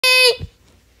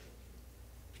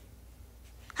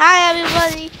Hi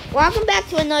everybody, welcome back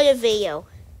to another video.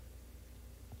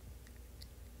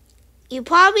 You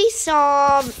probably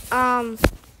saw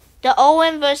the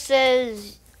Owen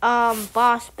versus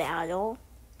boss battle.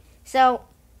 So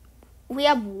we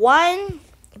have one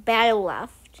battle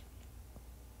left.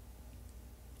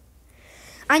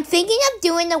 I'm thinking of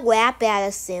doing the rap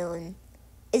battle soon.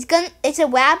 It's a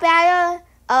rap battle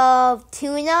of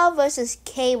Tuna versus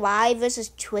KY versus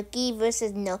Tricky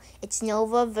versus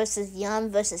Nova versus Yum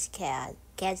versus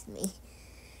Kasmi.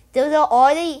 Those are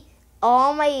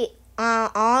all my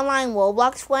online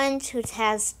Roblox friends who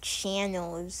has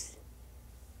channels.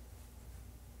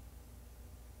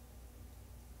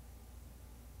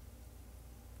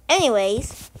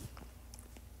 Anyways,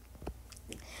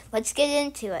 let's get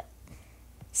into it.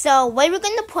 So we're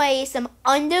gonna play some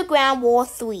Underground War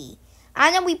 3. I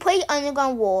know we played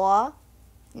Underground War.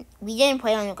 We didn't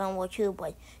play Underground War 2,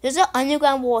 but there's an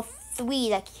Underground War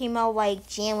 3 that came out like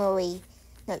December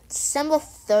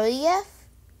 30th.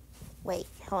 Wait,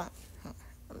 hold on.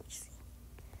 Let me see.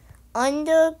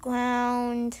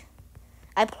 Underground.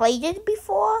 I played it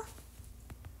before.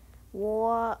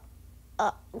 War.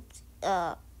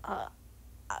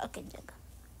 Okay.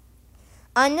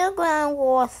 Underground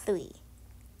War 3.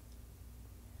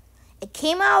 It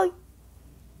came out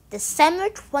December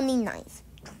 29th,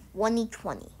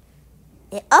 2020.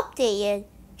 It updated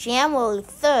January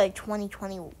 3rd,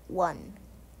 2021.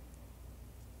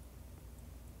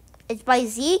 It's by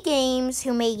Z Games,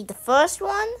 who made the first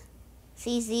one,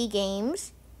 CZ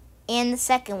Games, and the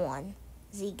second one,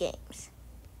 Z Games.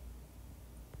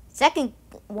 Second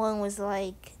one was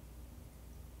November?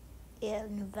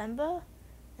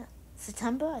 No,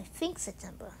 September? I think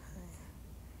September.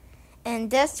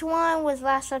 And this one was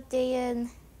last updated.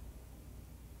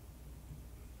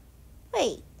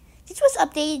 Wait, this was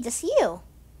updated this year.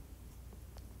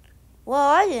 Well,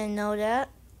 I didn't know that.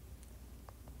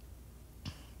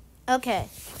 Okay,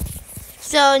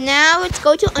 so now let's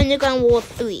go to Underground War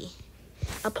 3.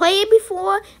 I played it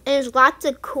before, and there's lots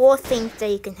of cool things that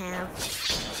you can have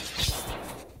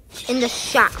in the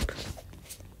shop.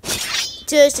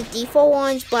 There's the default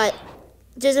ones, but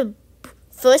there's a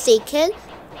first aid kit,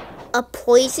 a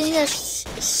poisonous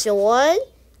sword,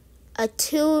 a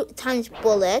 2x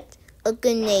bullet, a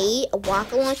grenade, a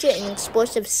rocket launcher, and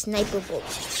explosive sniper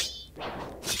bullets.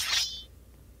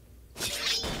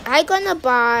 I'm gonna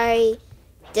buy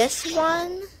this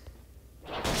one.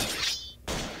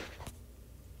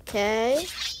 Okay.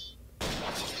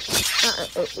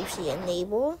 See,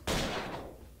 enable.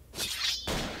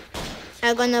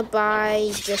 I'm gonna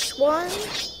buy this one.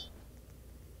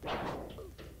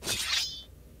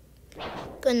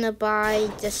 Gonna buy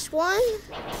this one.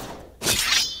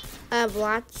 I have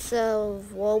lots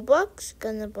of Robux.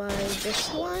 Gonna buy this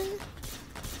one.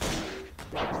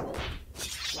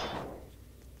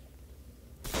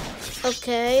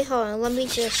 Okay, hold on. Let me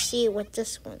just see what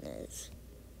this one is.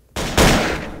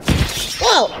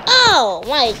 Whoa! Oh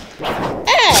my!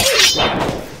 Hey!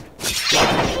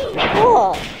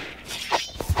 Whoa!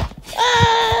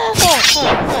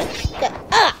 Hold on.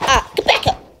 Get back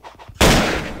up!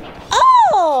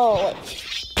 Oh!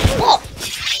 Whoa!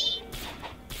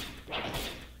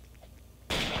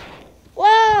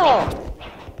 Whoa!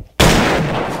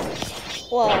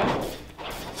 Whoa!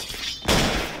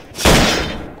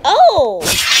 Oh!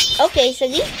 Okay, so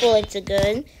these bullets are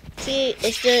good. See,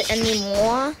 is there any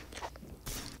more?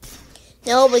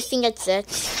 No, but I think that's it.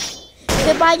 You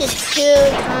could buy the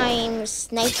 2x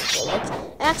sniper bullets.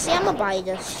 Actually, I'm gonna buy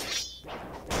this.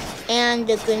 And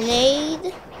the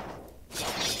grenade.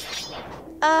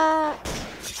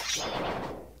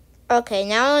 Okay,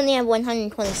 now I only have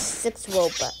 126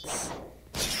 Robux.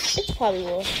 It's probably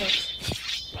worth it.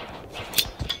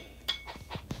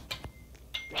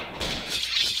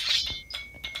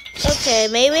 Okay,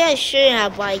 maybe I shouldn't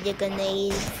have bought the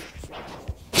grenade.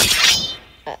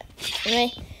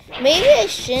 Maybe I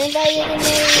shouldn't buy the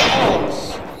grenade.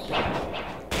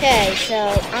 Okay, so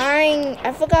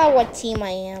I forgot what team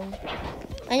I am.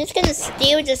 I'm just gonna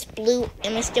steal this blue.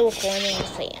 Am I still recording?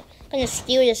 Yes, I am. I'm gonna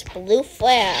steal this blue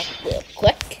flag real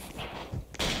quick.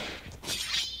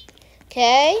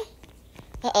 Okay.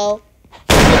 Uh-oh.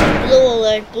 Blue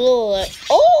alert, blue alert.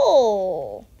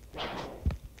 Oh!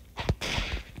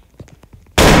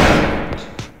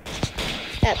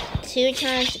 That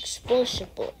 2x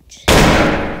explosive bullets.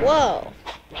 Whoa.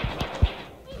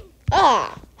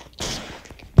 Ah.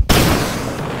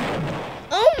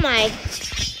 Oh my.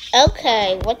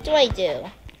 Okay, what do I do?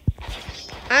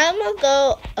 I'm gonna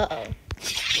go. Uh-oh.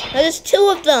 There's two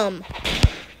of them.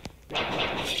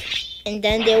 And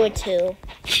then there were two.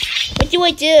 What do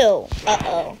I do?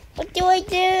 Uh-oh. What do I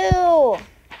do?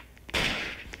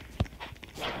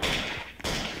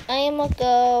 I am gonna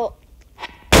go.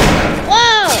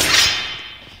 Whoa!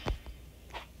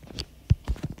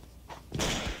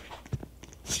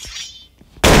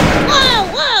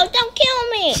 Whoa! Don't kill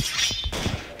me!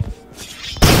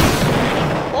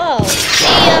 Whoa!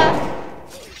 See ya!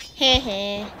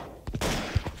 Heh.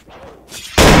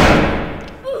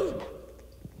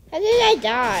 How did I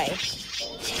die?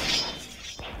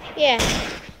 Yeah,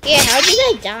 how did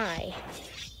I die?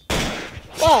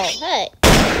 Whoa, hey.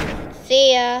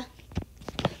 See ya.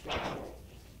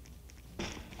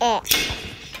 Yeah,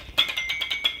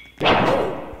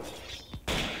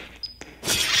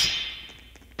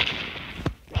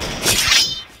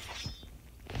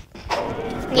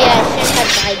 I shouldn't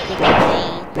have died the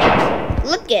grenade.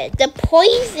 Look at the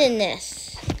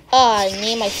poisonous. Oh, I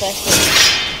need my first aid.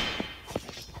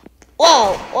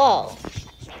 Whoa.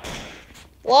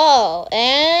 Whoa,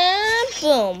 and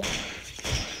boom.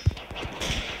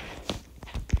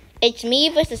 It's me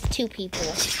versus 2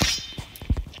 people.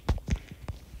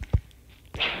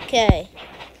 Okay.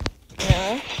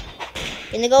 No.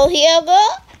 Gonna go here,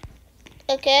 girl?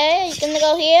 Okay, you gonna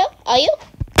go here? Are you?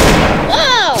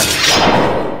 Whoa!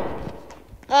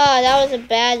 Oh, that was a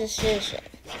bad decision.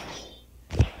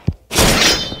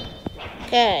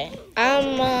 Okay,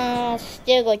 I'm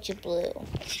still going to blue.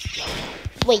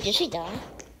 Wait, did she die?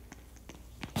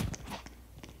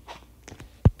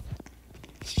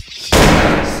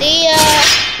 See ya!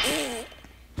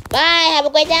 Bye, have a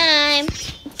great time!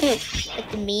 Like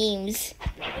the memes.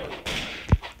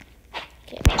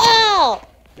 Okay. Oh!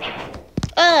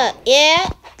 Yeah?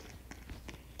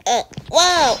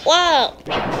 Whoa! Aww.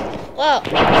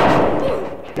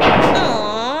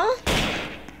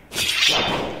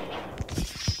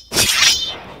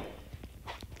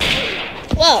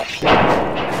 Whoa.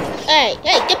 Hey,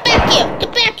 get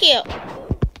back here.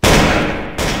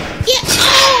 Yeah,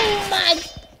 oh my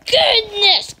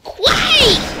goodness,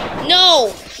 quiet!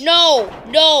 No.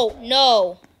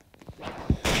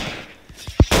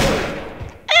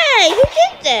 Hey, who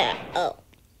did that? Oh,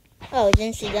 I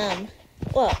didn't see them.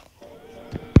 Whoa.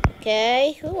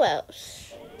 Okay, who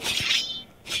else?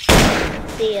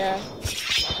 See ya.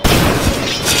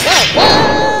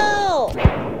 Whoa!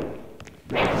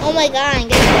 Oh my god, I'm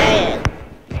getting tired.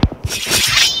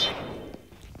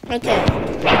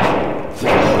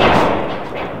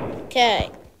 Okay.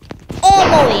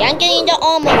 Armory, I'm getting the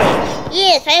armory.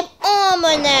 Yes, I have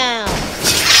armor now.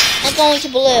 I'm going to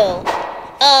blue.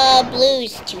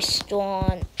 Blue's too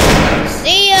strong.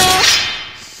 See ya.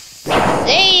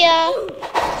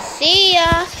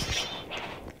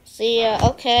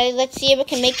 Okay, let's see if we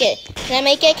can make it. Can I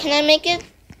make it?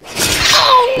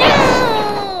 Oh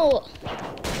no!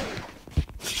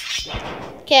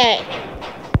 Okay.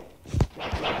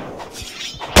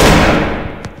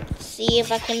 See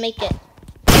if I can make it.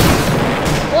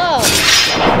 Whoa!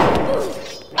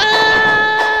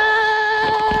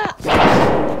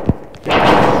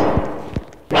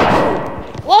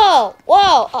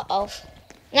 Whoa! Uh-oh.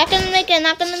 Not gonna make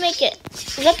it.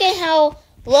 Look at how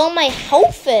low my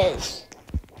health is.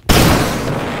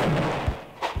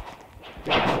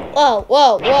 Whoa!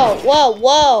 Uh-oh. Whoa!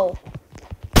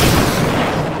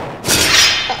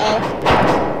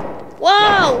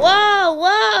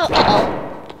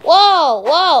 Uh-oh.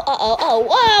 Whoa! Uh-oh.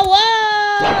 Whoa!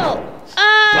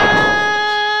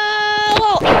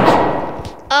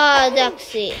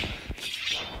 Duxie.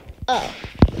 Oh.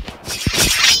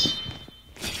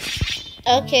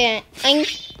 Okay, no,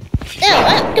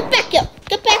 get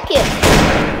back here.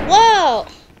 Whoa.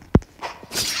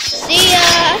 See ya.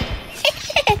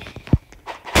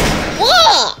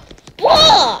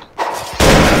 Whoa.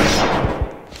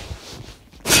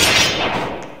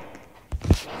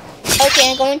 Okay,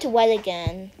 I'm going to white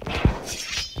again.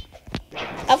 I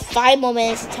have 5 more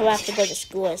minutes until I have to go to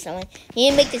school or something. I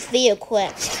need to make this video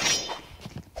quick.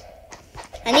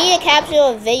 I need to capture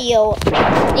a video.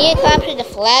 I need to capture the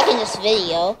flag in this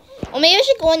video. Or maybe I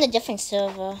should go on a different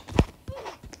server.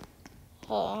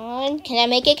 Hold on. Can I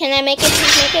make it? Please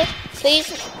make it. Please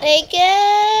make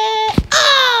it.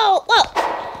 Oh! Whoa!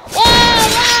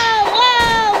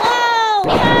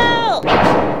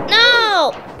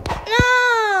 No!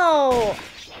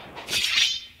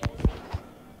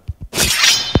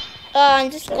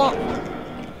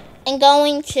 I'm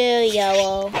going to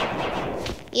yellow.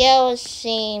 Yellow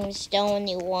seems the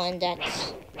only one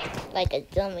that's like a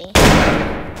dummy.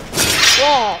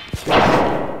 Whoa!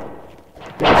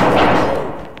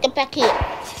 Get back here.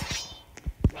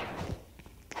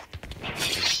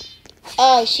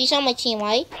 Oh, she's on my team,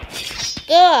 right?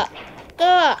 Go!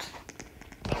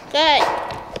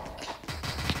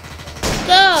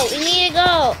 We need to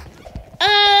go.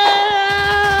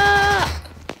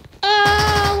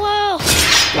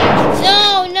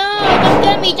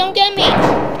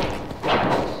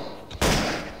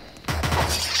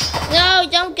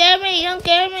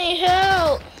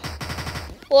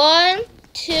 1,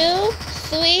 2,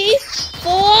 3,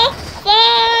 4, 5.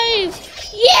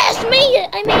 Yes, made it!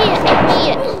 I made it! I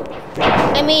made it!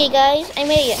 I made it, guys. I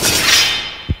made it.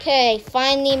 Okay,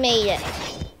 finally made it.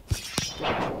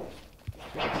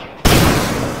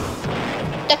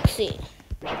 Duxie.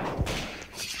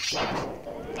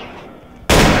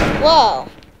 Whoa.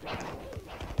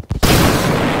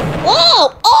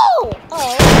 Whoa! Oh!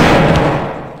 Oh!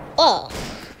 Oh.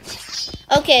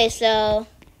 Okay, so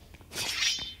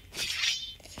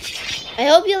I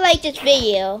hope you liked this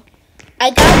video. I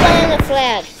got one of the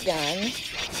flags done.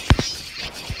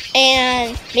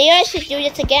 And maybe I should do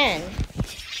this again.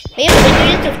 Maybe I should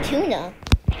do this with Tuna.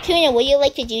 Tuna, would you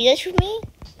like to do this with me?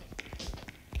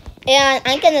 And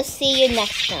I'm gonna see you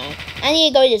next time. I need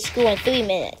to go to school in 3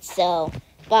 minutes, so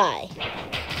bye.